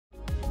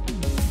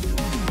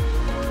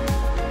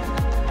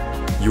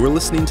You are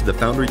listening to the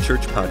Foundry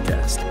Church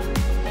podcast.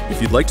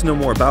 If you'd like to know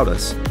more about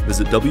us,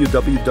 visit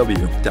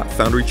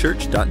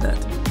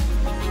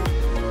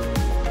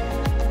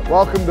www.foundrychurch.net.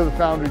 Welcome to the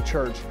Foundry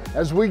Church.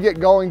 As we get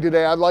going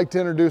today, I'd like to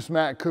introduce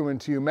Matt Koomen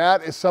to you.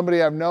 Matt is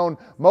somebody I've known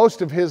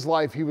most of his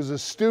life. He was a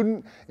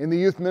student in the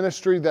youth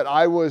ministry that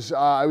I was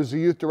the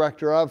youth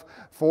director of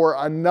for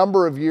a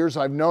number of years.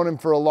 I've known him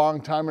for a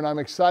long time, and I'm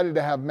excited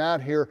to have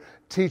Matt here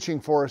teaching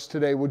for us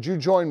today. Would you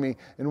join me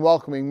in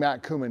welcoming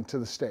Matt Koomen to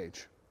the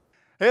stage?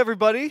 Hey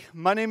everybody,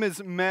 my name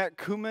is Matt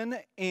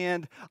Koomen,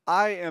 and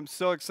I am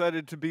so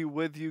excited to be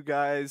with you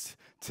guys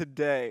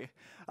today.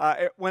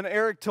 When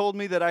Eric told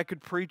me that I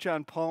could preach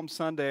on Palm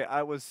Sunday,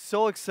 I was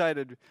so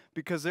excited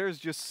because there's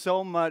just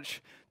so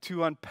much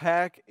to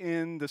unpack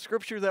in the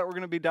scripture that we're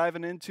going to be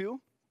diving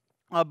into.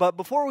 But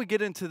before we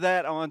get into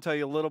that, I want to tell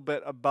you a little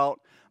bit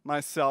about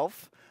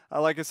myself.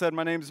 Like I said,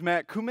 my name is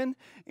Matt Koomen,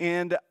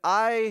 and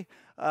I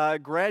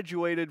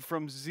graduated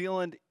from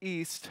Zeeland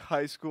East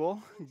High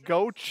School.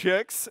 Go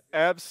Chicks,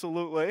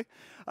 absolutely.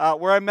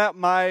 Where I met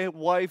my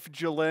wife,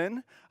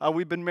 Jalynn.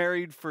 We've been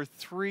married for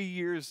 3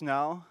 years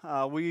now.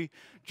 We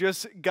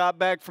just got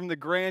back from the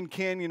Grand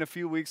Canyon a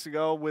few weeks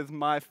ago with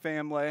my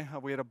family.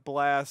 We had a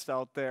blast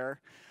out there.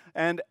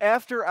 And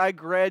after I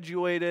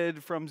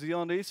graduated from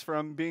Zeeland East,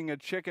 from being a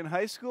chick in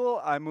high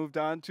school, I moved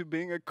on to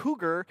being a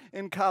cougar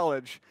in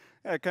college.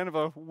 Yeah, kind of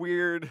a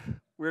weird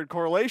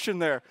correlation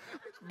there.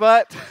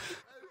 But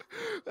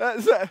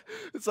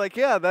it's like,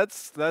 yeah,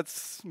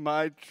 that's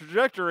my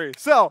trajectory.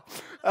 So,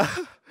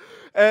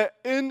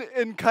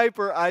 in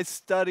Kuiper, I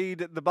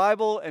studied the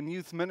Bible and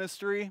youth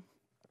ministry,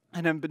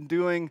 and I've been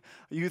doing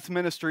youth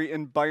ministry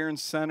in Byron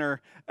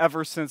Center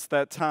ever since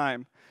that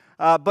time.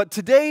 But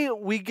today,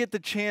 we get the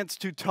chance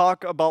to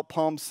talk about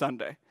Palm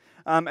Sunday.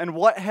 And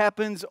what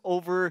happens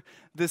over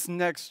this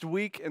next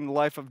week in the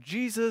life of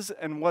Jesus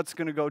and what's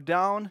going to go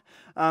down.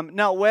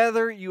 Now,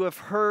 whether you have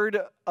heard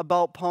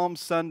about Palm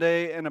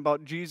Sunday and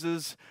about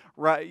Jesus,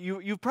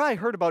 you've probably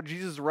heard about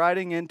Jesus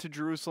riding into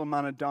Jerusalem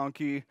on a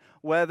donkey,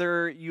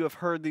 whether you have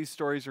heard these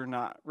stories or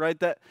not, right?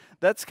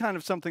 That's kind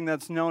of something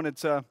that's known.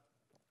 It's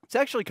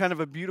actually kind of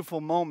a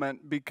beautiful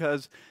moment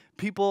because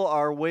people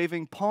are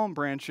waving palm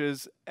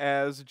branches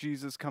as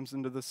Jesus comes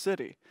into the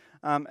city.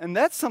 And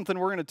that's something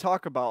we're going to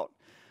talk about.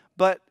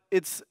 But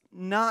it's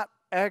not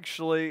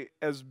actually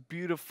as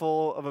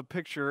beautiful of a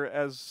picture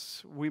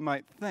as we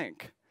might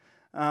think.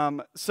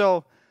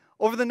 So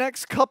over the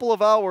next couple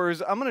of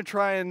hours, I'm going to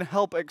try and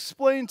help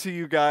explain to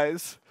you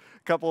guys,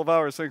 a couple of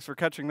hours, thanks for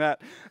catching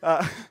that.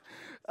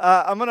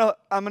 I'm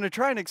gonna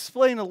try and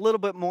explain a little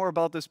bit more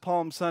about this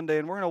Palm Sunday,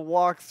 and we're going to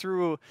walk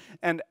through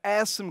and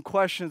ask some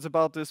questions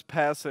about this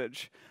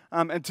passage.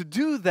 And to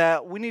do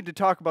that, we need to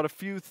talk about a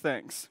few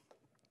things.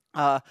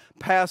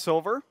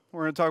 Passover.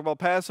 We're going to talk about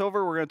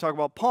Passover. We're going to talk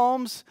about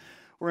palms.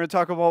 We're going to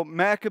talk about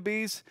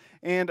Maccabees.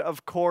 And,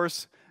 of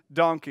course,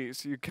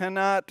 donkeys. You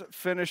cannot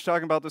finish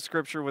talking about the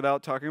scripture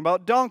without talking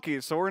about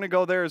donkeys. So we're going to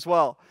go there as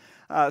well.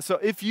 So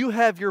if you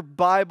have your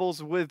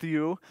Bibles with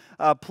you,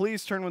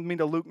 please turn with me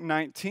to Luke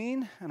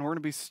 19. And we're going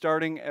to be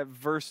starting at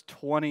verse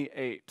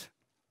 28.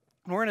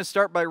 And we're going to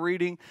start by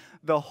reading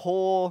the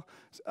whole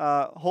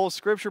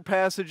scripture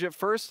passage at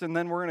first, and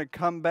then we're going to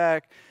come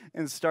back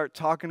and start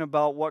talking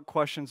about what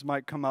questions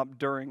might come up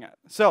during it.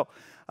 So,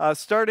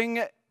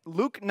 starting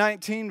Luke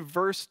 19,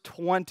 verse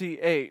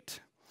 28,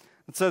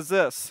 it says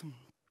this.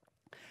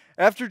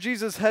 After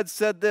Jesus had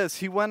said this,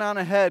 he went on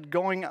ahead,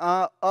 going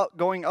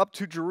up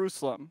to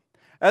Jerusalem.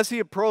 As he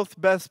approached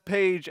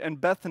Bethphage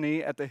and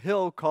Bethany at the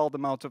hill called the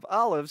Mount of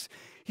Olives,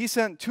 he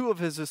sent two of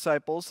his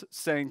disciples,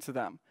 saying to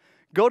them,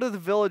 "Go to the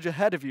village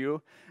ahead of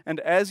you, and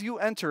as you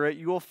enter it,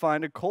 you will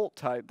find a colt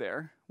tied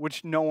there,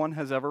 which no one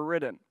has ever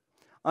ridden.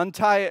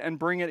 Untie it and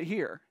bring it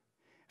here.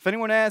 If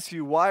anyone asks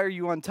you, 'Why are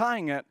you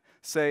untying it?'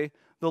 say,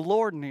 'The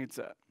Lord needs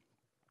it.'"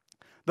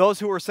 Those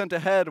who were sent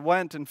ahead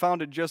went and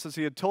found it just as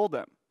he had told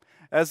them.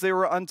 As they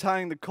were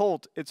untying the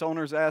colt, its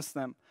owners asked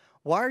them,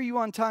 "Why are you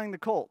untying the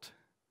colt?"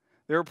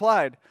 They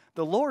replied,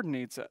 "The Lord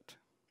needs it."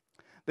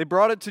 They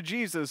brought it to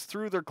Jesus,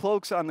 threw their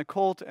cloaks on the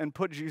colt, and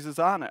put Jesus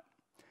on it.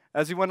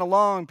 As he went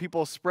along,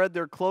 people spread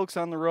their cloaks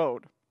on the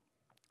road.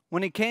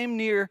 When he came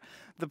near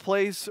the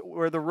place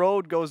where the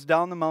road goes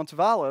down the Mount of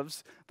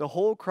Olives, the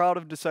whole crowd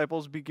of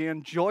disciples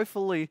began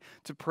joyfully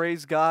to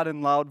praise God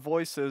in loud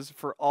voices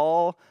for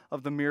all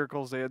of the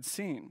miracles they had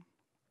seen.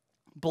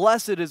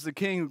 "Blessed is the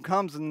King who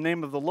comes in the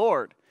name of the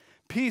Lord.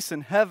 Peace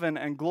in heaven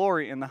and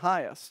glory in the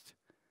highest."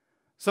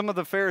 Some of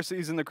the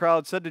Pharisees in the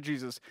crowd said to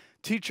Jesus,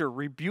 "Teacher,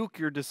 rebuke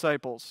your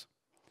disciples."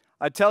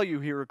 "I tell you,"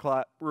 he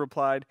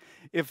replied,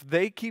 "if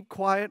they keep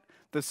quiet,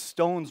 the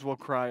stones will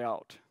cry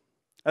out."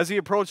 As he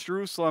approached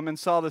Jerusalem and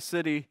saw the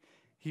city,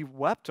 he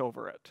wept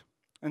over it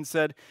and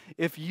said,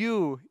 "If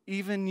you,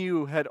 even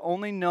you, had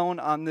only known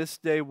on this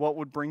day what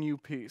would bring you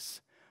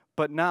peace,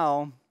 but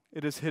now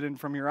it is hidden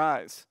from your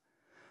eyes.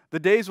 The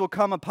days will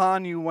come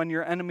upon you when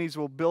your enemies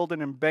will build an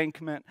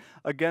embankment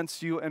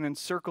against you and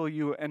encircle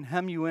you and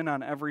hem you in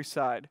on every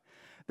side.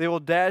 They will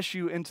dash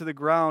you into the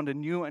ground,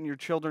 and you and your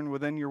children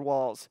within your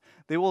walls.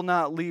 They will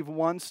not leave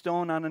one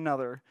stone on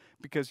another,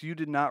 because you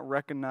did not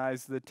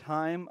recognize the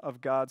time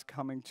of God's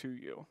coming to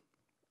you.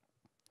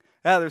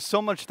 Yeah, there's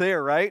so much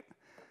there, right?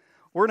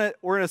 We're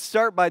gonna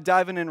start by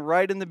diving in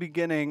right in the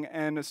beginning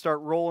and start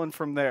rolling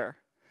from there.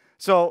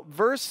 So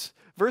verse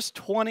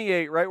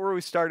 28, right where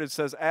we started,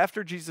 says,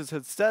 after Jesus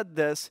had said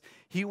this,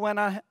 he went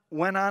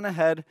on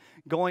ahead,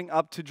 going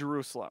up to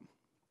Jerusalem.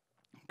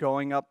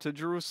 Going up to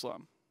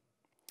Jerusalem.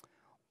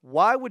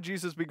 Why would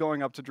Jesus be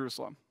going up to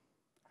Jerusalem?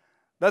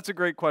 That's a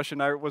great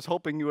question. I was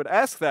hoping you would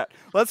ask that.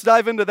 Let's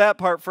dive into that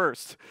part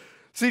first.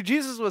 See,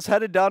 Jesus was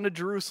headed down to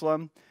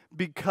Jerusalem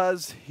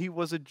because he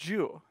was a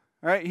Jew.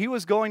 Right? He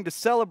was going to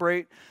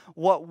celebrate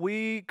what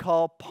we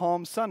call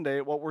Palm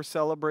Sunday, what we're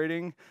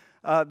celebrating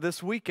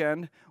this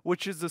weekend,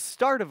 which is the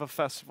start of a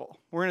festival.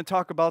 We're going to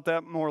talk about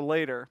that more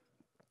later.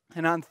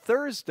 And on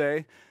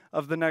Thursday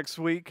of the next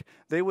week,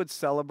 they would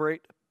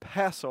celebrate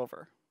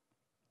Passover.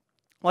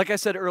 Like I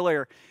said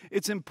earlier,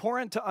 it's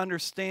important to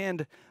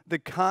understand the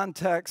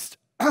context,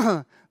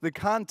 the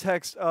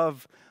context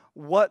of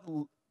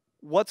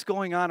what's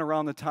going on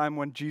around the time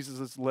when Jesus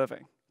is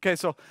living. Okay,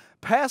 so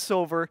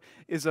Passover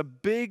is a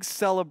big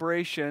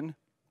celebration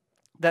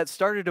that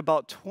started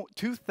about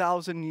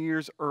 2,000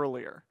 years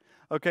earlier,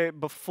 okay,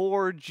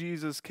 before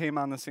Jesus came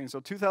on the scene. So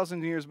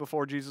 2,000 years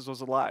before Jesus was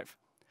alive.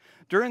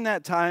 During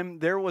that time,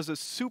 there was a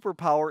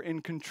superpower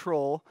in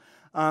control,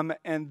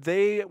 and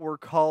they were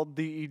called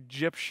the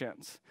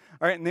Egyptians.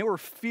 All right, and they were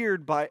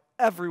feared by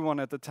everyone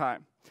at the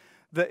time.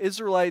 The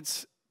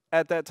Israelites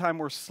at that time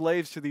were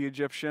slaves to the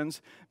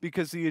Egyptians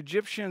because the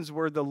Egyptians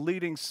were the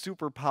leading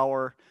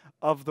superpower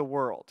of the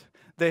world.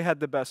 They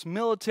had the best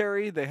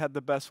military, they had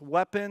the best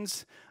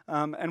weapons,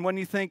 and when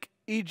you think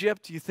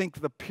Egypt, you think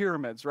the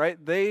pyramids,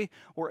 right? They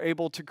were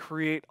able to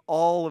create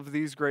all of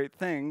these great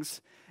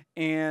things,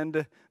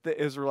 and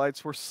the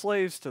Israelites were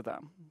slaves to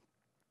them.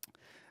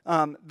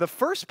 The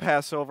first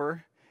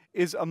Passover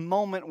is a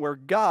moment where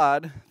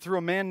God, through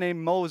a man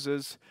named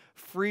Moses,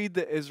 freed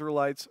the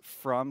Israelites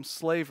from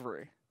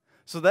slavery.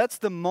 So that's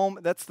the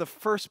moment, that's the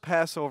first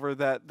Passover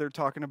that they're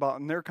talking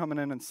about, and they're coming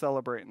in and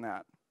celebrating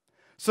that.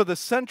 So the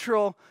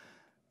central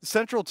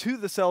to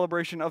the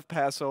celebration of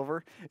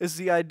Passover is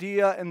the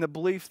idea and the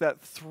belief that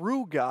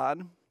through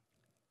God,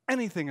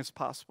 anything is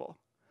possible.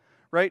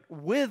 Right?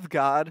 With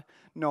God,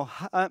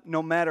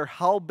 no matter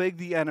how big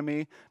the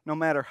enemy, no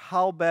matter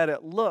how bad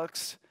it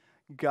looks,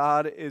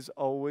 God is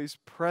always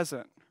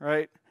present,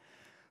 right?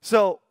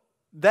 So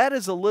that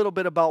is a little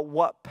bit about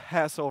what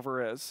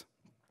Passover is.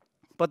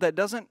 But that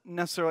doesn't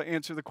necessarily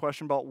answer the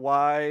question about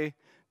why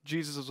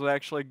Jesus was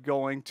actually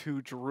going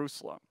to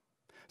Jerusalem.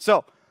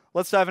 So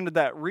let's dive into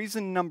that.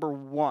 Reason number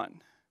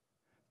one,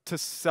 to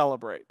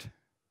celebrate.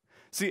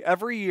 See,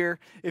 every year,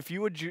 if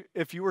you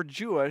were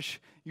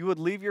Jewish, you would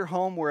leave your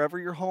home wherever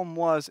your home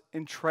was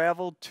and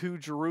travel to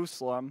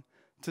Jerusalem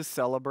to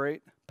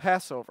celebrate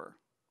Passover.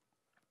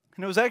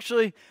 And it was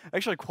actually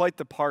quite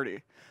the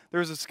party. There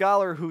was a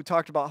scholar who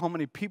talked about how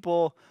many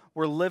people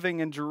were living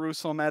in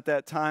Jerusalem at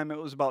that time. It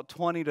was about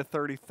 20 to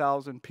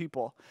 30,000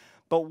 people.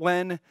 But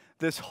when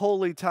this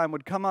holy time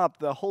would come up,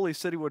 the holy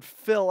city would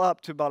fill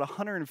up to about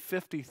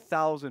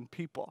 150,000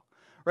 people.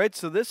 Right?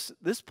 So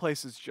this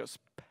place is just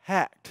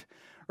packed.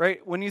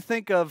 Right? When you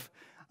think of,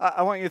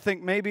 I want you to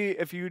think maybe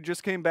if you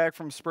just came back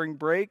from spring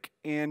break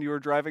and you were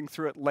driving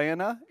through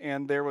Atlanta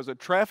and there was a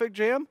traffic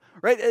jam,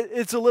 right?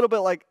 It's a little bit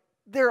like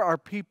there are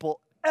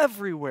people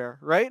everywhere,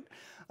 right?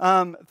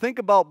 Think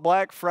about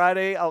Black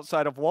Friday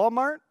outside of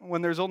Walmart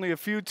when there's only a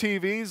few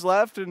TVs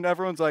left and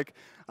everyone's like,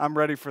 I'm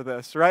ready for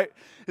this, right?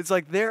 It's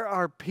like there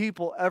are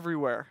people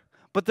everywhere,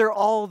 but they're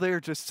all there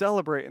to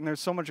celebrate and there's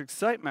so much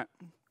excitement.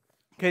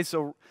 Okay,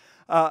 so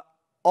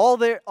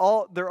they're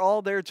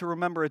all there to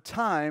remember a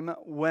time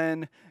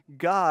when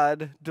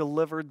God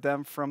delivered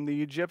them from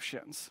the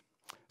Egyptians.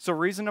 So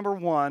reason number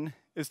one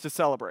is to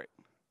celebrate.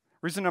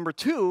 Reason number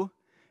two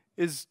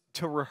is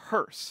to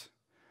rehearse.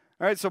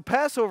 All right, so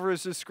Passover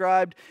is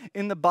described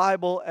in the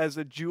Bible as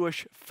a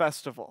Jewish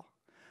festival.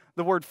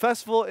 The word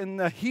festival in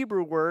the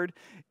Hebrew word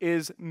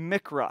is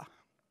mikra.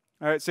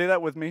 All right, say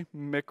that with me,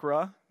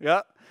 mikra.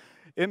 Yeah,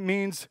 it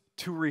means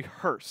to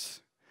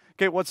rehearse.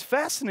 Okay, what's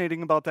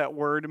fascinating about that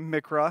word,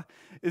 mikra,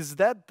 is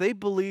that they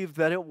believed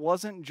that it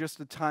wasn't just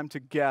a time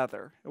to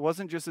gather. It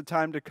wasn't just a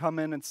time to come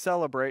in and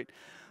celebrate,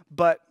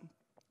 but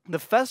the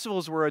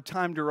festivals were a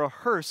time to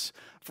rehearse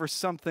for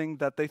something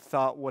that they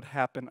thought would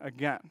happen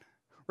again.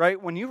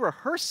 Right? When you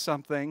rehearse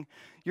something,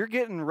 you're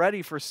getting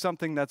ready for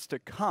something that's to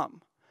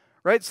come.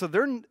 Right? So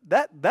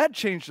that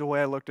changed the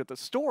way I looked at the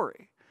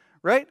story.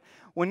 Right?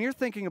 When you're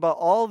thinking about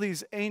all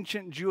these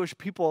ancient Jewish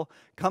people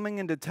coming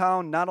into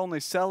town, not only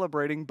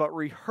celebrating, but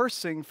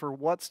rehearsing for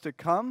what's to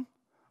come,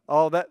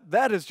 oh,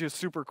 that is just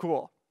super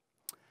cool.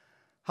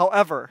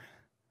 However,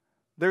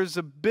 there's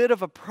a bit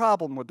of a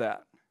problem with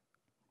that.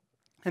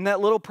 And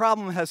that little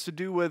problem has to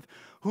do with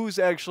who's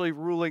actually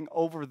ruling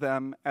over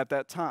them at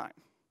that time.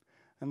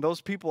 And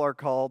those people are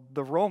called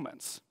the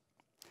Romans.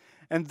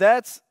 And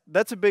that's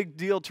a big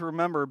deal to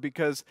remember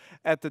because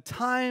at the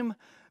time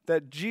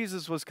that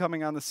Jesus was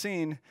coming on the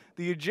scene,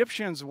 the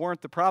Egyptians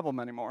weren't the problem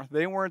anymore.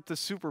 They weren't the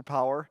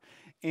superpower,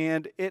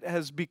 and it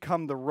has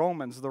become the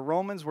Romans. The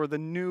Romans were the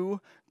new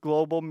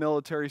global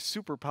military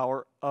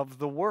superpower of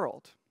the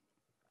world.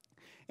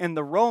 And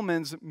the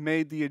Romans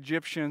made the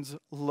Egyptians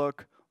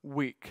look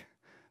weak.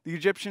 The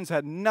Egyptians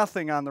had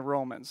nothing on the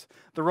Romans.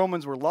 The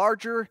Romans were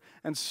larger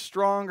and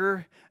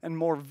stronger and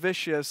more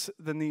vicious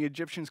than the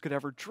Egyptians could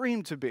ever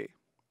dream to be.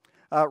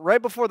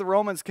 Right before the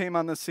Romans came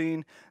on the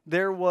scene,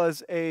 there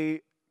was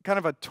a kind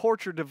of a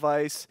torture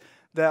device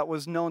that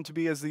was known to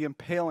be as the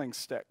impaling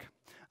stick.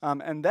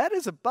 And that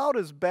is about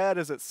as bad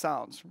as it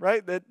sounds,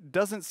 right? That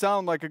doesn't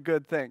sound like a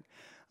good thing.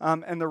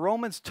 And the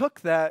Romans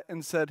took that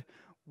and said,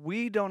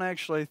 we don't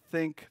actually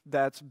think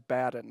that's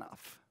bad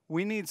enough.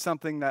 We need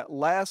something that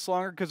lasts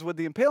longer, because with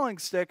the impaling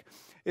stick,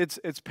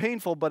 it's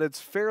painful, but it's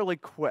fairly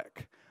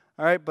quick.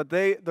 All right, but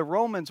the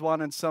Romans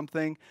wanted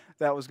something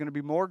that was going to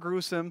be more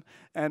gruesome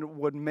and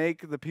would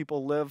make the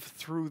people live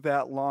through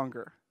that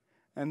longer.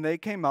 And they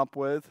came up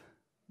with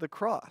the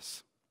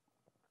cross.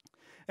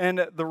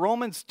 And the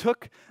Romans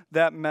took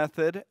that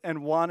method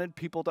and wanted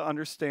people to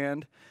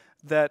understand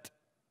that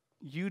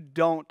you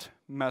don't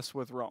mess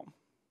with Rome,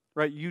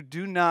 right? You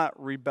do not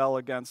rebel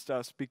against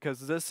us,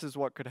 because this is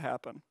what could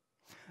happen.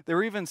 They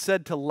were even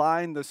said to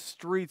line the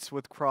streets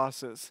with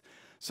crosses,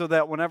 so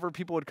that whenever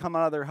people would come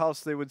out of their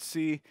house, they would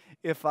see,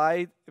 if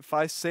I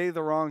say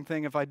the wrong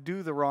thing, if I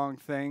do the wrong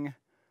thing,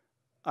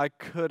 I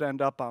could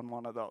end up on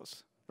one of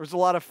those. There's a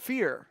lot of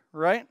fear,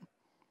 right?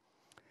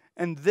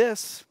 And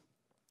this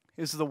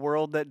is the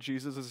world that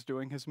Jesus is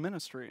doing his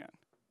ministry in.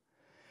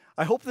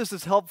 I hope this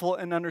is helpful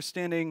in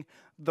understanding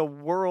the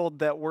world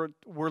that we're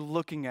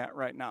looking at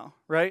right now,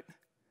 right?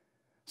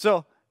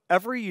 So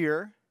every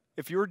year,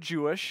 if you're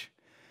Jewish,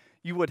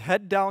 you would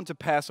head down to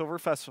Passover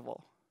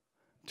festival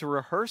to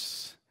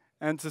rehearse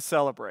and to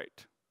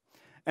celebrate.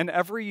 And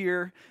every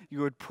year,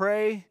 you would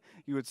pray,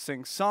 you would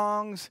sing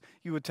songs,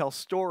 you would tell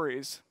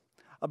stories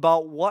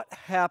about what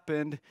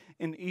happened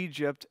in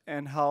Egypt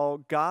and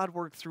how God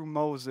worked through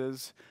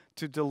Moses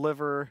to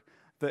deliver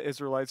the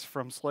Israelites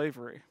from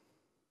slavery.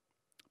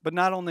 But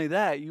not only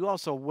that, you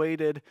also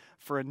waited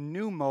for a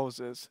new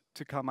Moses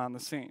to come on the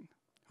scene,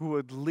 who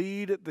would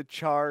lead the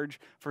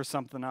charge for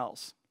something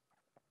else.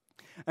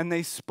 And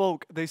they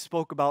spoke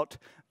about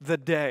the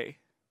day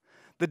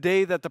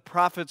that the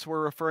prophets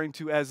were referring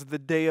to as the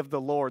day of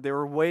the Lord. They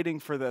were waiting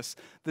for this,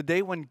 the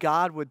day when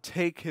God would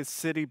take his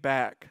city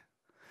back,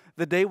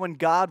 the day when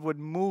God would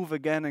move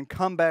again and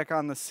come back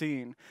on the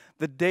scene.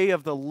 The day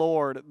of the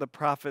Lord, the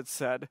prophets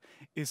said,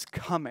 is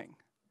coming.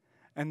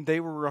 And they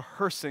were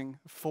rehearsing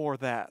for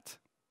that.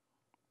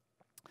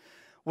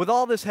 With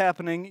all this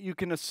happening, you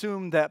can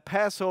assume that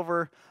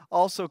Passover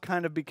also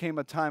kind of became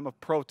a time of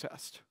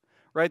protest,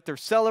 right? They're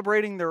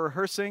celebrating, they're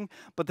rehearsing,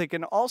 but they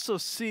can also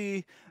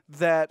see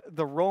that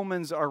the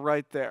Romans are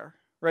right there,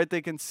 right?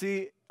 They can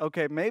see,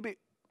 okay, maybe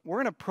we're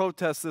going to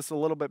protest this a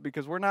little bit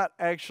because we're not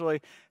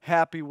actually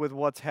happy with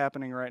what's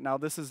happening right now.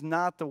 This is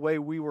not the way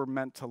we were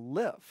meant to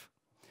live.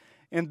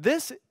 And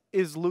this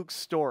is Luke's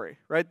story,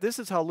 right? This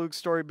is how Luke's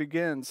story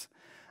begins,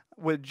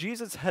 with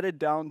Jesus headed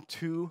down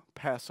to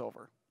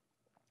Passover.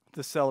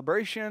 The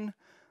celebration,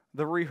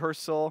 the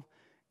rehearsal,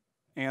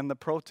 and the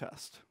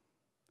protest.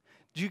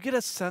 Do you get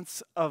a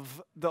sense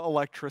of the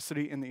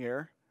electricity in the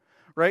air?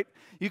 Right?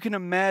 You can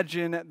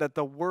imagine that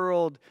the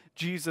word about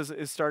Jesus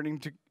is starting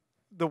to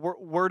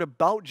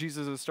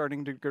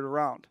get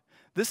around.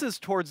 This is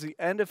towards the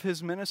end of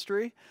his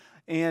ministry,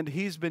 and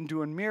he's been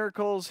doing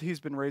miracles. He's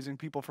been raising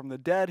people from the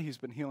dead. He's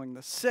been healing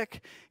the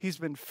sick. He's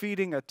been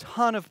feeding a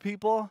ton of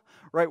people,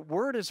 right?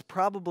 Word is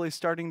probably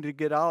starting to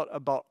get out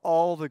about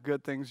all the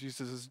good things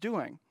Jesus is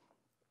doing.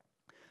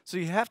 So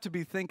you have to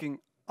be thinking,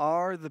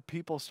 are the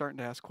people starting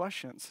to ask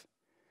questions?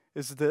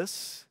 Is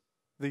this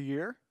the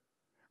year?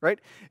 Right?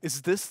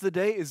 Is this the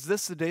day? Is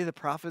this the day the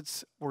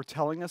prophets were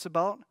telling us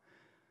about?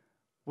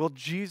 Will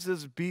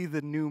Jesus be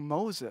the new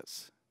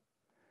Moses?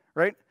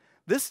 Right?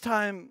 This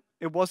time,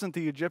 it wasn't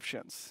the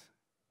Egyptians.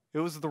 It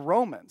was the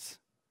Romans.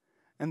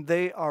 And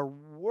they are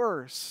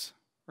worse,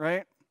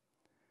 right?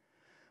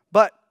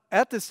 But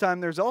at this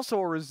time, there's also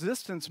a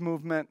resistance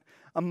movement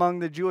among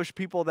the Jewish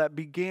people that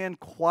began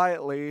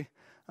quietly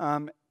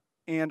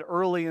and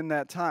early in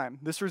that time.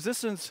 This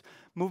resistance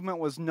movement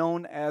was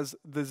known as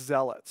the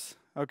Zealots,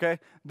 okay?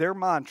 Their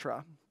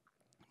mantra,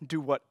 do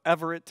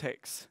whatever it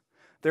takes.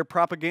 Their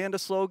propaganda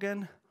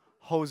slogan,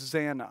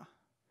 Hosanna.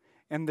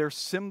 And their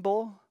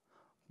symbol,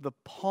 the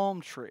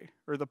palm tree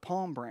or the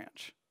palm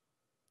branch.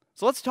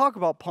 So let's talk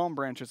about palm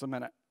branches a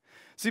minute.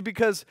 See,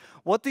 because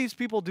what these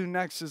people do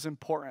next is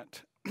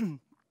important.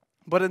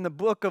 But in the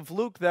book of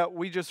Luke that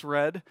we just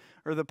read,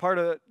 or the part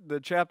of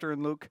the chapter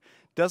in Luke,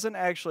 doesn't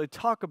actually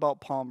talk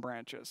about palm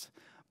branches.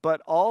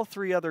 But all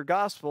three other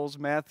Gospels,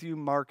 Matthew,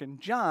 Mark,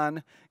 and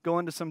John, go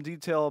into some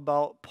detail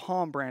about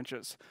palm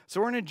branches.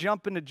 So we're going to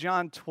jump into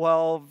John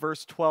 12,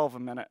 verse 12 a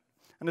minute.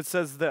 And it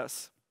says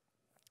this.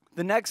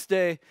 The next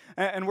day,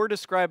 and we're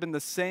describing the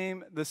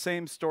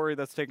same story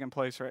that's taking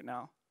place right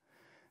now.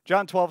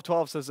 John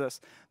 12:12 says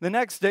this, "The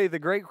next day, the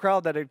great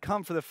crowd that had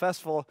come for the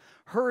festival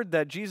heard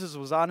that Jesus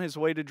was on his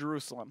way to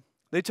Jerusalem.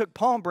 They took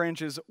palm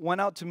branches,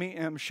 went out to meet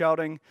him,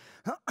 shouting,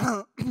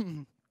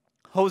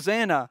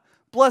 'Hosanna!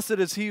 Blessed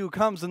is he who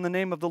comes in the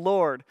name of the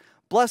Lord.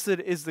 Blessed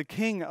is the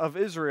King of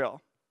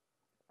Israel.'"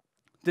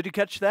 Did you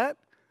catch that?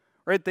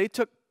 Right? They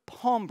took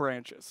palm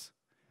branches,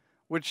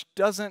 which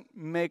doesn't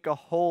make a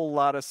whole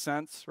lot of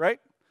sense,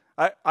 right?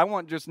 I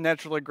won't just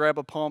naturally grab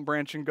a palm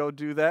branch and go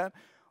do that.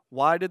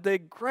 Why did they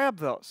grab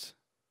those?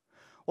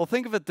 Well,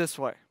 think of it this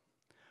way.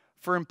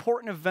 For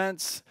important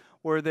events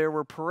where there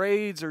were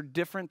parades or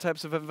different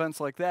types of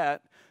events like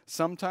that,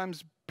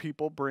 sometimes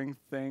people bring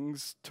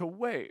things to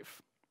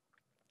wave.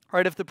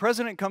 Right? If the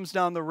president comes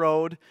down the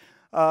road,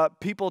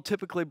 people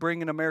typically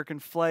bring an American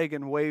flag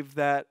and wave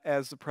that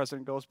as the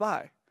president goes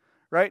by.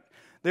 Right?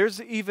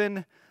 There's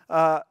even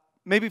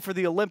maybe for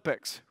the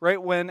Olympics,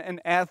 right? When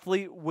an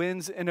athlete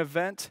wins an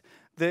event,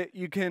 that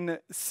you can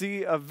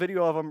see a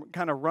video of them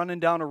kind of running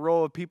down a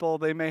row of people.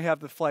 They may have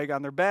the flag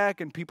on their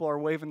back, and people are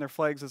waving their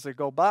flags as they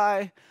go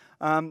by.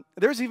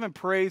 There's even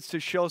parades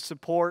to show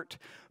support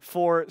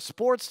for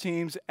sports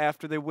teams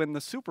after they win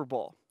the Super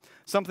Bowl,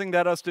 something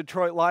that us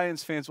Detroit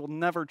Lions fans will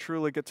never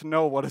truly get to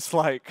know what it's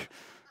like.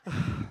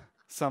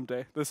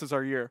 Someday. This is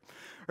our year,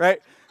 right?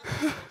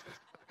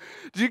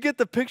 Do you get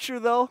the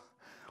picture, though?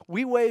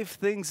 We wave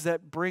things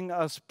that bring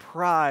us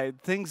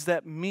pride, things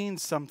that mean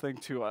something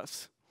to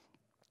us.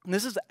 And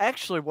this is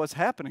actually what's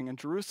happening in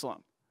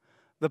Jerusalem.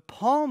 The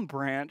palm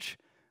branch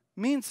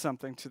means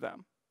something to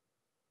them.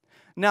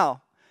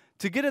 Now,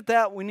 to get at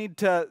that, we need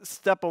to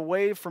step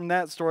away from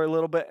that story a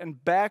little bit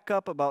and back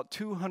up about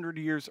 200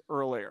 years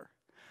earlier.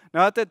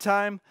 Now, at that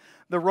time,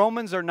 the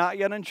Romans are not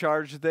yet in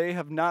charge. They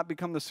have not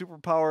become the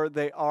superpower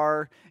they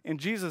are in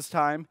Jesus'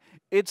 time.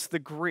 It's the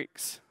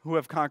Greeks who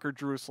have conquered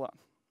Jerusalem.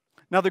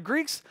 Now, the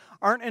Greeks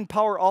aren't in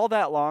power all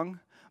that long,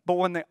 but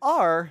when they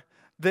are,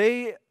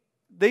 they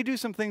do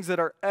some things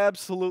that are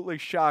absolutely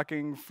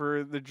shocking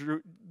for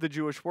the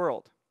Jewish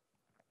world.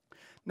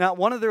 Now,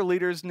 one of their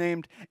leaders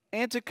named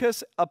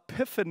Antiochus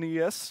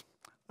Epiphanes,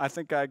 I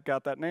think I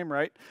got that name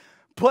right,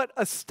 put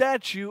a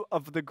statue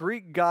of the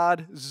Greek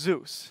god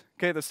Zeus,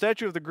 okay, the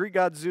statue of the Greek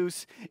god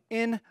Zeus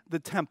in the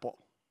temple,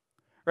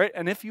 right?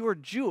 And if you were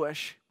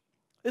Jewish,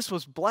 this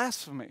was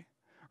blasphemy.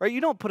 Right? You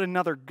don't put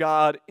another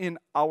god in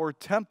our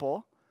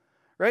temple,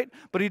 right?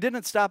 But he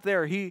didn't stop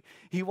there. He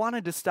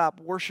wanted to stop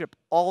worship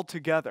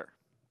altogether.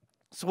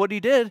 So what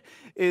he did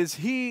is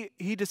he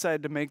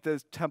decided to make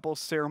the temple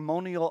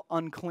ceremonial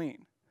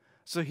unclean.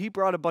 So he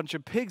brought a bunch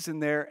of pigs in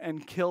there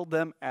and killed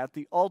them at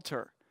the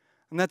altar.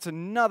 And that's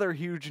another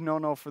huge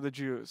no-no for the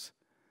Jews.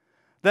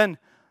 Then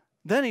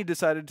he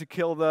decided to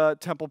kill the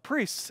temple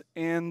priests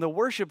and the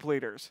worship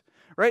leaders,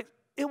 right?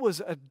 It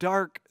was a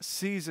dark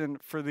season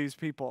for these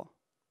people.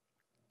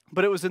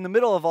 But it was in the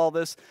middle of all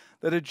this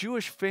that a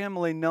Jewish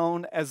family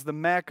known as the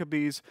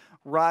Maccabees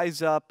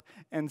rise up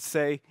and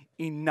say,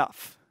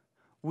 enough.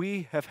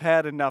 We have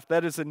had enough.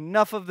 That is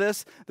enough of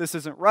this. This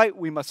isn't right.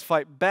 We must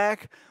fight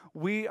back.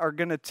 We are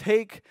going to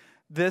take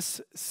this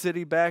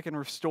city back and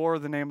restore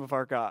the name of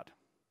our God.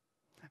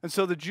 And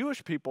so the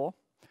Jewish people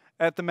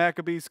at the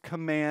Maccabees'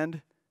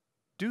 command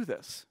do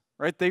this,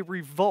 right? They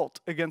revolt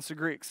against the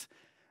Greeks,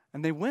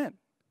 and they win.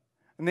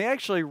 And they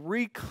actually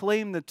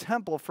reclaim the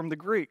temple from the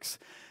Greeks.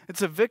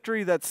 It's a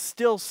victory that's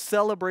still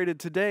celebrated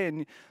today,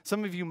 and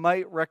some of you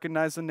might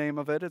recognize the name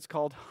of it. It's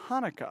called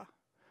Hanukkah,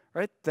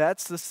 right?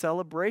 That's the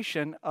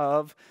celebration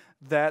of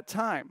that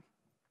time.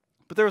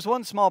 But there was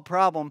one small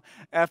problem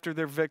after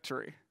their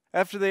victory.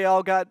 After they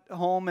all got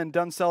home and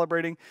done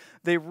celebrating,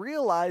 they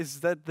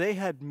realized that they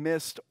had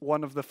missed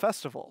one of the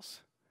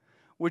festivals,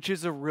 which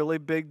is a really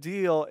big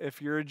deal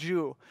if you're a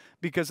Jew.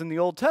 Because in the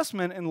Old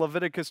Testament, in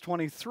Leviticus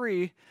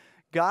 23,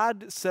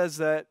 God says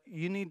that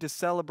you need to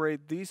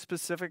celebrate these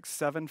specific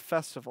 7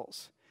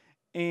 festivals.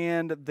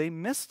 And they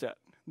missed it.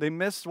 They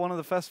missed one of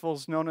the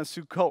festivals known as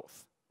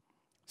Sukkot.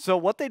 So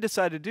what they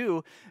decided to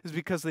do is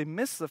because they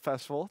missed the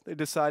festival, they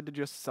decided to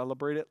just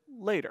celebrate it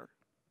later.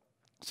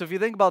 So if you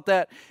think about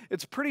that,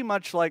 it's pretty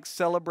much like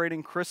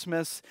celebrating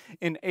Christmas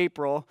in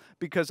April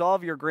because all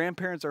of your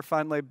grandparents are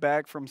finally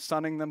back from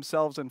sunning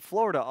themselves in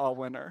Florida all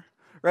winter.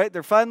 Right?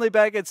 They're finally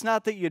back. It's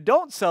not that you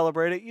don't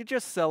celebrate it, you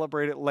just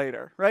celebrate it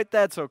later, right?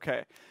 That's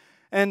okay.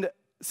 And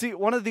see,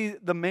 one of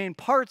the main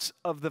parts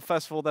of the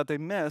festival that they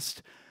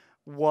missed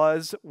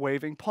was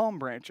waving palm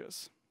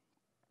branches.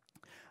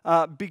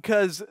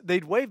 Because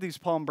they'd wave these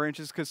palm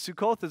branches because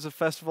Sukkot is a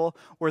festival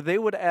where they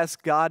would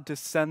ask God to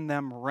send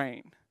them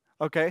rain,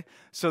 okay?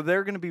 So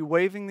they're going to be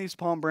waving these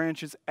palm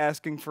branches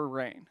asking for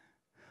rain.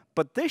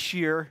 But this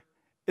year,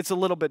 it's a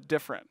little bit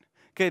different.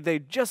 Okay,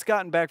 they'd just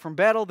gotten back from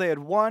battle. They had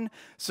won.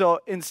 So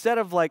instead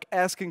of like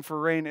asking for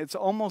rain, it's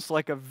almost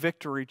like a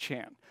victory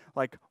chant.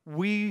 Like,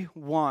 we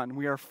won.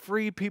 We are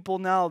free people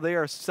now. They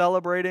are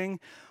celebrating.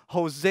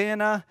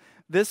 Hosanna.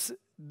 This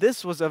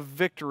was a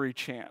victory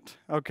chant,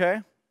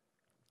 okay?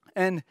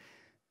 And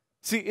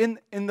See,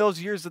 in those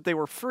years that they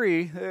were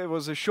free, it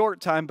was a short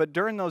time, but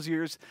during those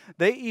years,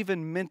 they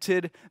even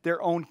minted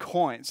their own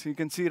coins. You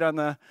can see it on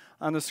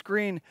the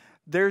screen.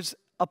 There's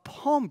a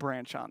palm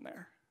branch on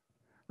there,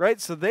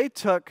 right? So they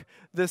took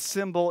this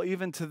symbol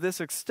even to this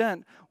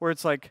extent where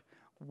it's like,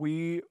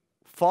 we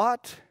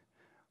fought,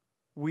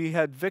 we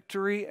had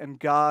victory, and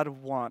God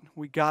won.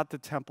 We got the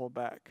temple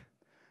back,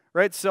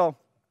 right? So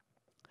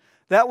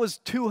that was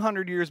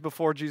 200 years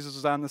before Jesus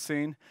was on the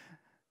scene.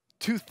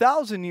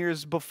 2,000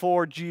 years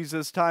before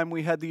Jesus' time,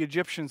 we had the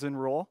Egyptians in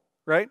rule,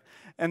 right?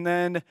 And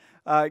then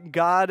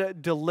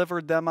God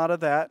delivered them out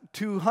of that.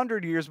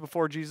 200 years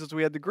before Jesus,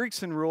 we had the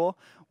Greeks in rule,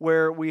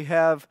 where we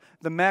have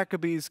the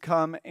Maccabees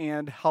come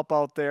and help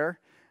out there.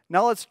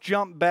 Now let's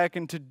jump back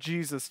into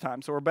Jesus'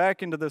 time. So we're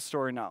back into this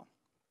story now.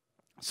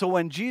 So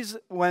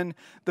when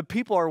the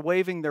people are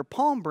waving their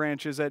palm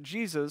branches at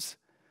Jesus,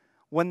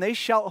 when they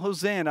shout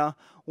Hosanna,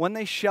 when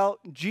they shout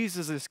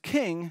Jesus is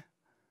King,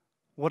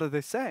 what are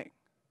they saying?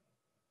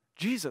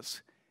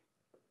 Jesus,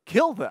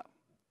 kill them,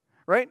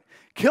 right?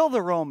 Kill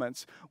the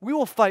Romans. We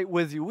will fight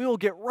with you. We will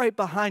get right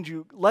behind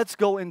you. Let's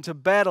go into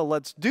battle.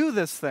 Let's do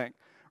this thing,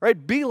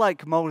 right? Be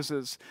like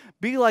Moses.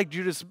 Be like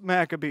Judas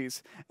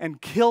Maccabees and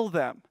kill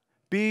them.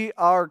 Be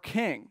our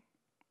king.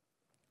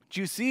 Do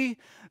you see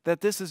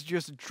that this is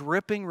just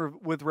dripping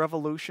with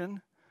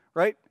revolution,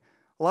 right?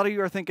 A lot of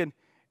you are thinking,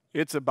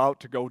 it's about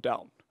to go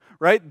down,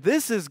 right?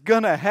 This is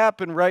going to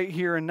happen right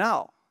here and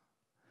now.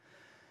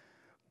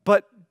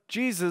 But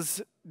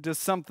Jesus does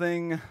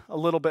something a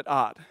little bit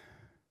odd.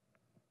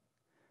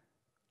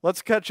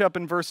 Let's catch up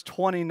in verse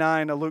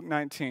 29 of Luke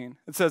 19.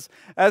 It says,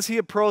 as he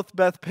approached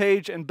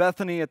Bethpage and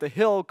Bethany at the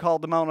hill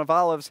called the Mount of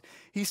Olives,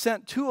 he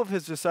sent two of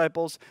his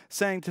disciples,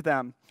 saying to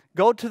them,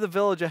 go to the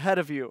village ahead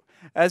of you.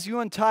 As you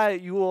untie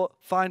it, you will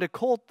find a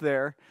colt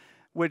there,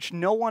 which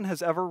no one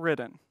has ever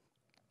ridden.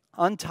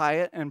 Untie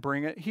it and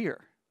bring it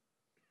here.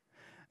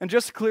 And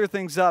just to clear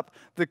things up,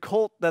 the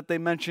colt that they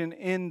mention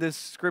in this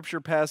scripture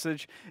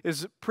passage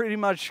is pretty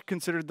much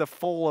considered the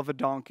foal of a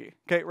donkey.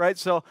 Okay, right?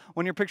 So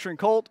when you're picturing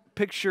colt,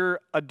 picture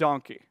a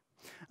donkey.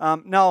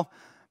 Now,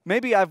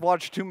 maybe I've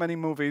watched too many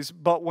movies,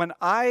 but when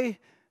I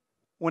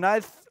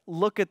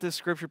look at this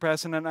scripture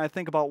passage and I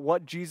think about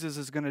what Jesus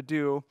is going to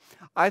do,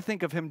 I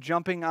think of him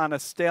jumping on a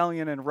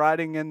stallion and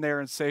riding in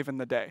there and saving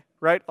the day,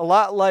 right? A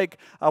lot like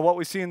what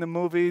we see in the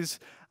movies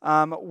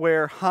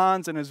where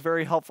Hans and his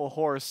very helpful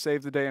horse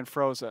save the day in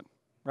Frozen,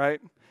 right?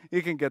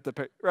 You can get the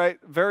picture, right?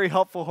 Very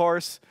helpful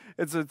horse.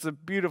 It's a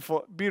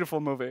beautiful,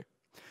 beautiful movie.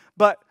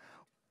 But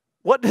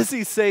what does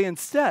he say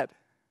instead?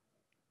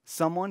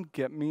 Someone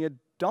get me a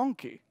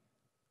donkey.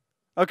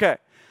 Okay.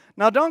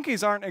 Now,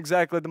 donkeys aren't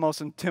exactly the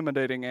most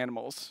intimidating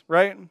animals,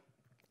 right?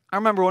 I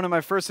remember one of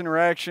my first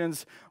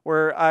interactions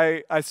where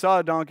I saw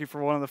a donkey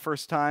for one of the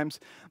first times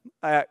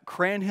at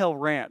Cran Hill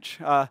Ranch.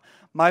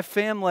 My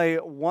family,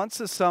 once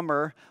a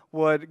summer,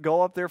 would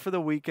go up there for the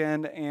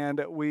weekend,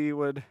 and we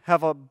would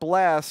have a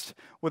blast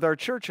with our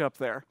church up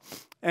there.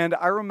 And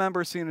I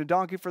remember seeing a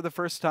donkey for the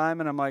first time,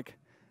 and I'm like,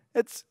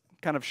 it's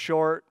kind of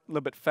short, a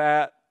little bit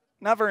fat,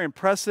 not very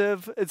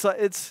impressive.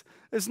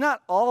 It's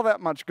not all that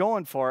much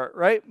going for it,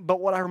 right? But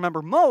what I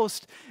remember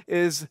most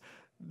is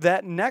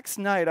that next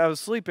night I was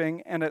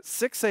sleeping, and at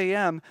 6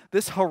 a.m.,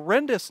 this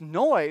horrendous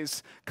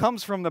noise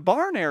comes from the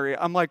barn area.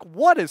 I'm like,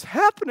 what is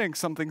happening?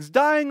 Something's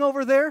dying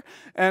over there.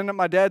 And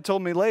my dad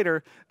told me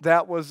later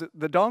that was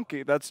the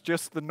donkey. That's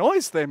just the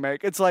noise they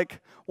make. It's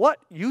like, what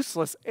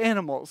useless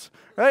animals,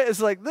 right?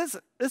 It's like, this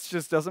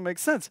just doesn't make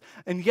sense.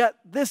 And yet,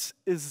 this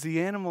is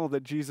the animal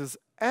that Jesus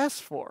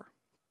asked for.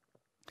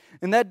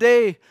 In that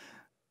day,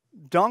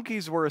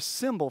 donkeys were a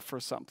symbol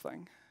for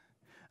something.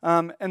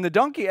 And the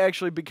donkey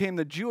actually became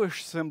the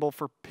Jewish symbol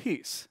for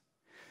peace.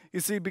 You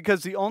see,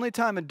 because the only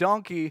time a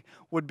donkey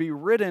would be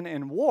ridden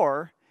in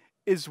war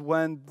is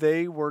when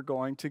they were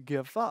going to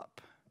give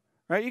up.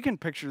 Right? You can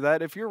picture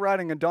that. If you're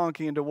riding a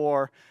donkey into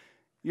war,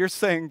 you're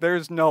saying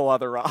there's no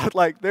other route.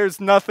 Like,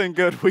 there's nothing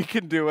good we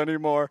can do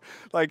anymore.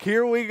 Like,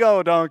 here we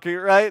go, donkey,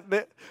 right?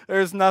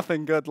 There's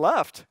nothing good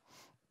left.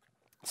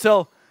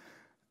 So,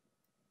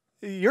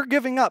 you're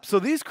giving up. So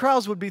these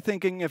crowds would be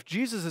thinking, if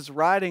Jesus is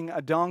riding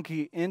a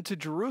donkey into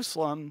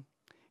Jerusalem,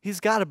 he's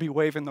got to be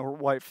waving the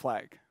white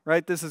flag,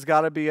 right? This has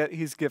got to be it.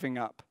 He's giving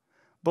up.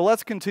 But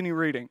let's continue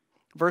reading.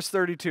 Verse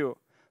 32.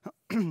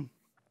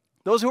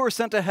 Those who were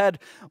sent ahead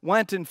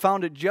went and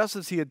found it just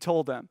as he had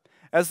told them.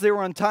 As they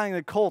were untying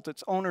the colt,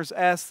 its owners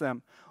asked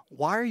them,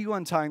 why are you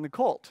untying the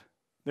colt?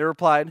 They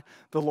replied,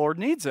 the Lord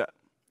needs it.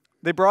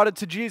 They brought it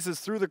to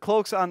Jesus, threw the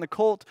cloaks on the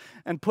colt,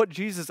 and put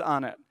Jesus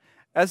on it.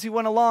 As he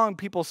went along,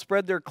 people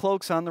spread their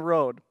cloaks on the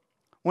road.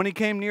 When he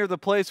came near the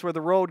place where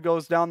the road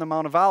goes down the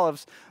Mount of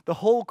Olives, the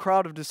whole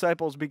crowd of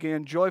disciples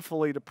began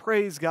joyfully to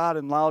praise God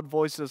in loud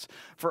voices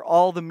for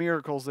all the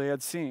miracles they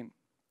had seen.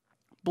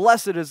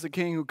 Blessed is the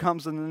King who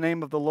comes in the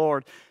name of the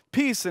Lord.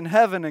 Peace in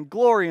heaven and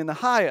glory in the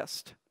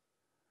highest.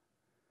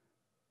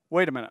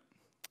 Wait a minute.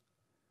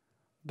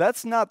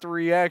 That's not the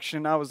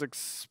reaction I was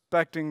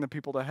expecting the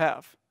people to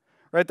have.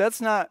 Right?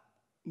 That's not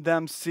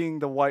them seeing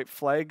the white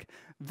flag.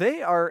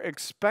 They are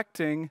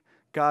expecting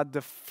God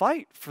to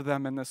fight for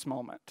them in this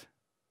moment.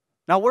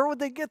 Now, where would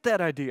they get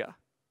that idea?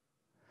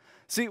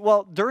 See,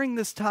 well, during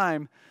this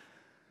time,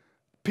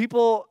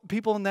 people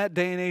in that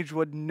day and age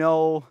would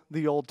know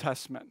the Old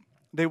Testament.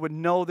 They would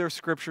know their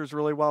scriptures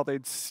really well.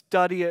 They'd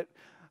study it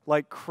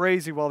like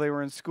crazy while they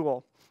were in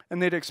school.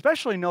 And they'd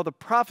especially know the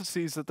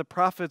prophecies that the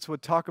prophets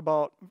would talk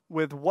about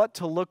with what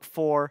to look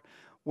for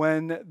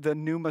when the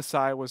new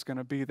Messiah was going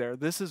to be there.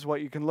 This is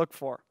what you can look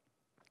for.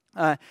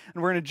 And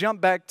we're going to jump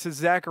back to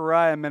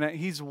Zechariah a minute.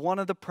 He's one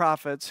of the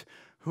prophets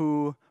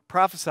who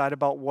prophesied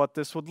about what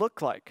this would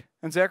look like.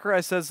 And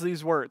Zechariah says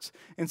these words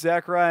in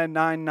Zechariah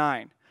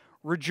 9:9.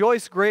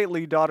 Rejoice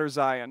greatly, daughter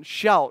Zion.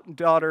 Shout,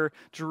 daughter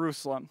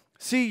Jerusalem.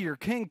 See, your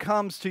king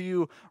comes to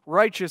you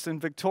righteous and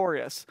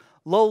victorious,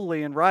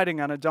 lowly and riding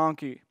on a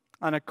donkey,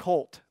 on a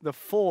colt, the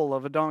foal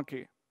of a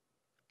donkey.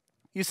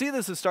 You see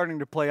this is starting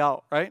to play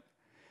out, right?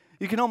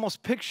 You can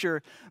almost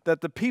picture that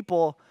the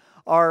people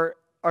are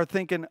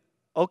thinking,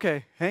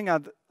 okay, hang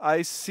on,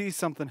 I see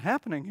something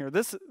happening here.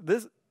 This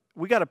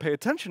we got to pay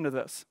attention to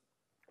this.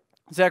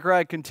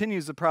 Zechariah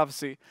continues the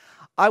prophecy.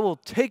 I will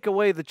take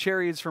away the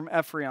chariots from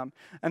Ephraim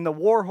and the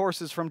war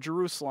horses from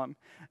Jerusalem,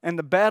 and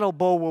the battle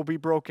bow will be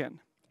broken.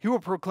 He will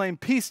proclaim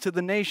peace to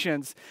the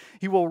nations.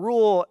 He will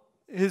rule.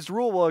 His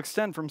rule will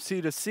extend from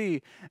sea to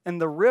sea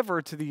and the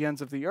river to the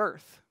ends of the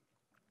earth.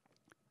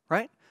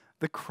 Right?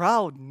 The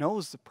crowd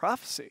knows the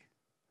prophecy.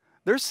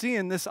 They're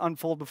seeing this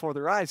unfold before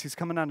their eyes. He's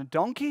coming on a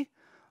donkey?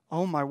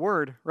 Oh my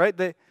word,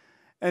 right?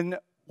 And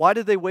why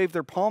did they wave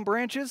their palm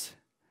branches?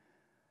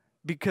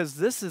 Because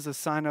this is a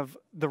sign of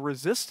the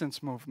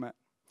resistance movement,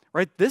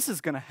 right? This is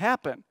going to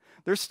happen.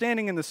 They're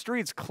standing in the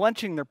streets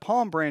clenching their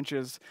palm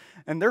branches,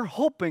 and they're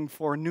hoping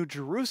for a new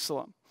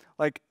Jerusalem.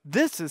 Like,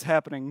 this is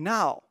happening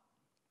now.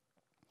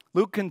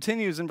 Luke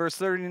continues in verse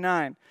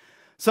 39.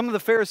 Some of the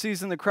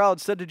Pharisees in the crowd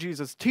said to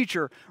Jesus,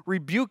 Teacher,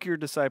 rebuke your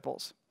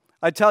disciples.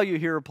 I tell you,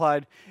 he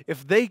replied,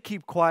 if they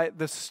keep quiet,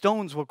 the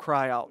stones will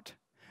cry out.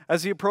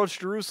 As he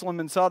approached Jerusalem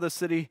and saw the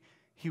city,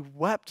 he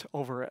wept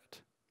over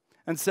it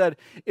and said,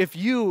 if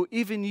you,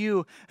 even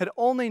you, had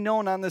only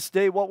known on this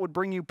day what would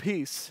bring you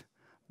peace,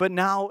 but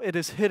now it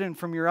is hidden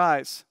from your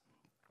eyes.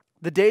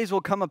 The days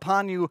will come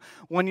upon you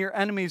when your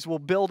enemies will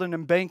build an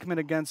embankment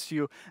against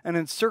you and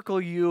encircle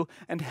you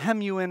and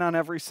hem you in on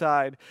every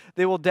side.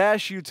 They will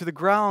dash you to the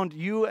ground,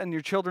 you and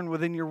your children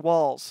within your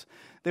walls.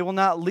 They will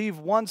not leave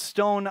one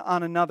stone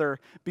on another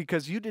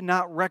because you did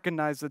not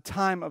recognize the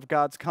time of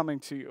God's coming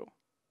to you.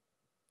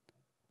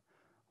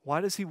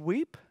 Why does he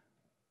weep?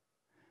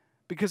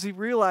 Because he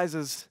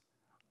realizes,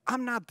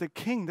 I'm not the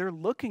king they're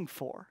looking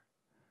for.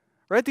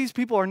 Right? These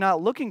people are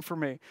not looking for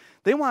me.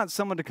 They want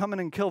someone to come in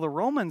and kill the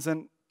Romans,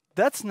 and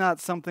that's not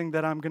something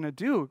that I'm going to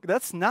do.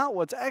 That's not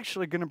what's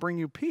actually going to bring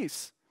you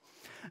peace.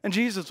 And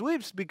Jesus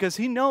weeps because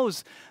he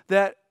knows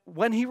that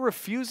when he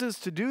refuses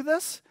to do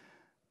this,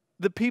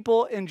 the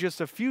people in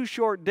just a few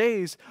short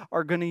days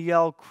are going to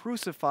yell,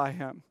 crucify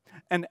him,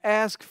 and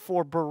ask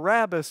for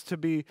Barabbas to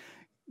be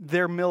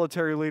their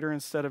military leader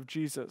instead of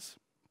Jesus,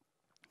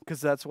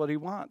 because that's what he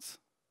wants.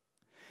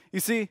 You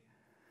see,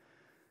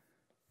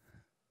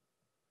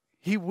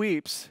 he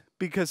weeps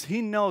because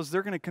he knows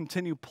they're going to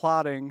continue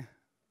plotting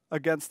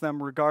against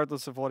them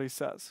regardless of what he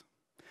says.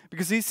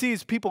 Because he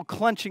sees people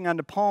clenching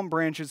onto palm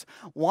branches,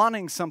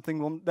 wanting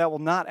something that will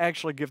not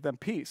actually give them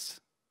peace.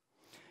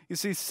 You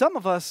see, some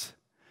of us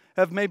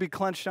have maybe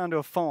clenched onto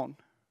a phone,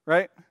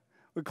 right?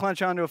 We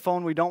clench onto a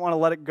phone, we don't want to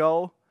let it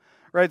go,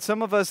 right?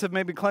 Some of us have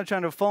maybe clenched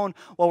onto a phone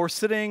while we're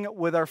sitting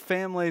with our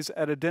families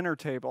at a dinner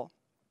table.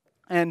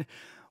 And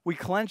we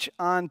clench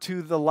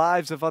onto the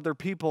lives of other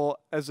people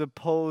as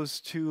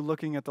opposed to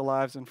looking at the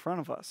lives in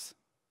front of us.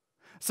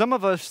 Some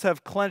of us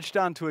have clenched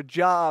onto a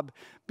job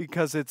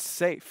because it's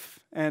safe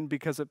and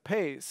because it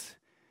pays,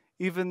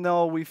 even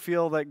though we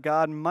feel that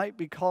God might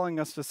be calling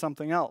us to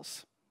something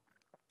else.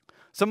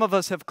 Some of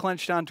us have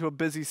clenched onto a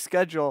busy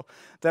schedule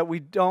that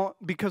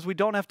because we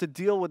don't have to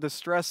deal with the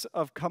stress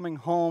of coming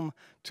home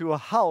to a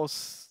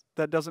house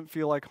that doesn't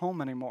feel like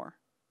home anymore.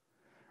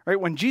 Right?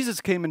 When Jesus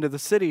came into the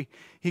city,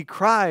 he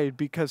cried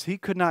because he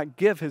could not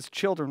give his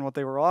children what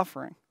they were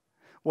offering,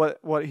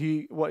 what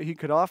he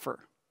could offer.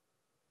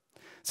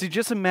 See,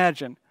 just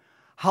imagine,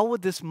 how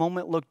would this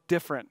moment look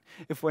different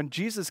if when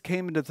Jesus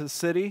came into the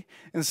city,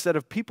 instead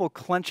of people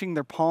clenching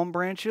their palm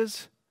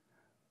branches,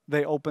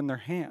 they opened their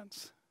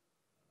hands?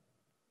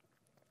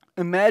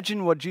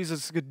 Imagine what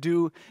Jesus could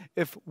do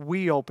if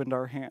we opened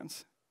our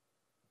hands.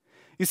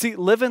 You see,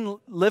 living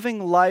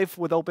life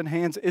with open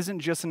hands isn't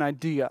just an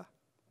idea.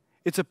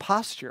 It's a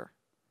posture.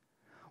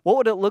 What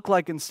would it look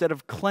like instead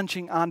of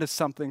clenching onto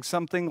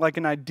something like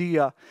an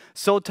idea,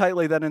 so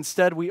tightly that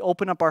instead we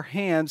open up our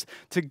hands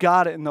to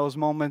God in those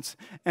moments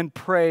and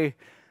pray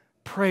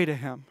to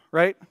him,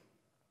 right?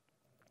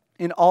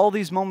 In all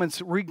these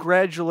moments, we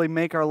gradually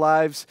make our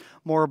lives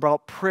more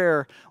about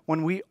prayer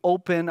when we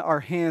open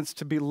our hands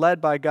to be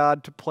led by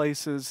God to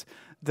places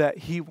that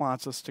he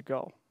wants us to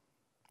go.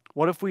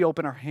 What if we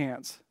open our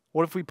hands?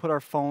 What if we put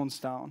our phones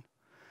down?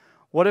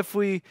 What if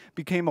we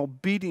became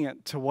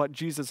obedient to what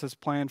Jesus has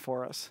planned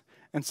for us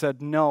and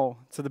said no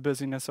to the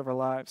busyness of our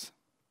lives.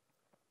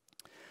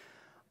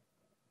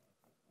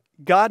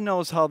 God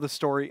knows how the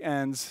story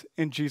ends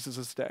in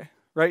Jesus' day,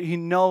 right? He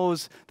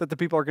knows that the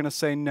people are going to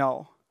say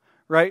no,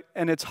 right?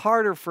 And it's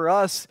harder for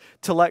us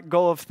to let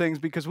go of things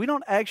because we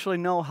don't actually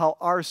know how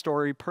our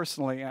story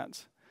personally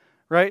ends,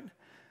 right?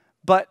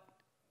 But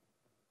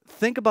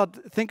think about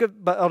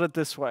it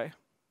this way.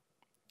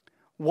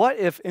 What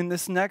if in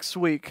this next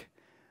week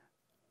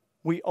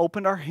we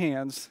opened our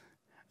hands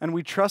and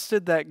we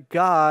trusted that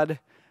God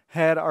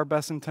had our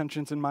best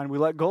intentions in mind? We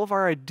let go of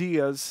our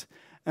ideas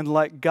and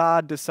let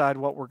God decide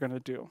what we're going to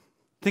do.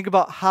 Think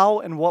about how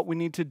and what we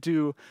need to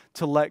do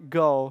to let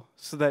go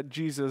so that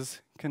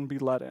Jesus can be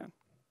let in.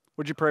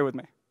 Would you pray with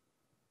me?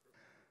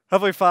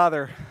 Heavenly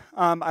Father,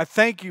 I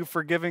thank you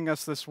for giving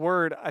us this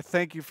word. I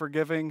thank you for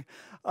giving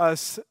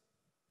us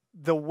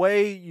the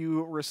way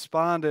you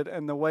responded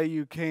and the way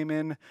you came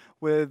in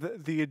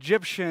with the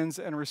Egyptians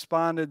and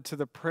responded to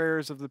the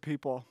prayers of the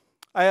people.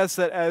 I ask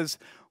that as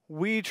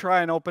we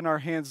try and open our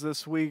hands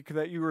this week,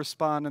 that you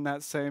respond in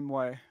that same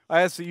way.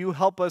 I ask that you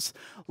help us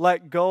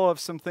let go of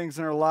some things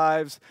in our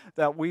lives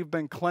that we've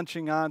been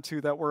clenching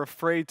onto, that we're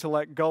afraid to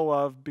let go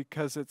of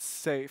because it's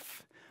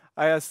safe.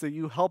 I ask that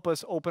you help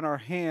us open our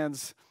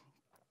hands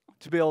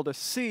to be able to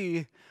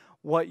see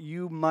what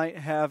you might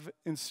have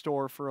in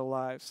store for our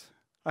lives.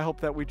 I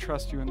hope that we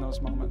trust you in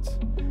those moments.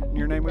 In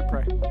your name we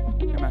pray.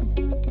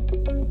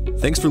 Amen.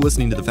 Thanks for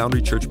listening to the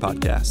Foundry Church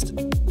podcast.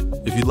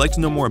 If you'd like to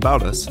know more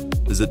about us,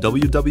 visit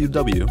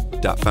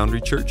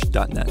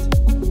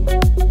www.foundrychurch.net.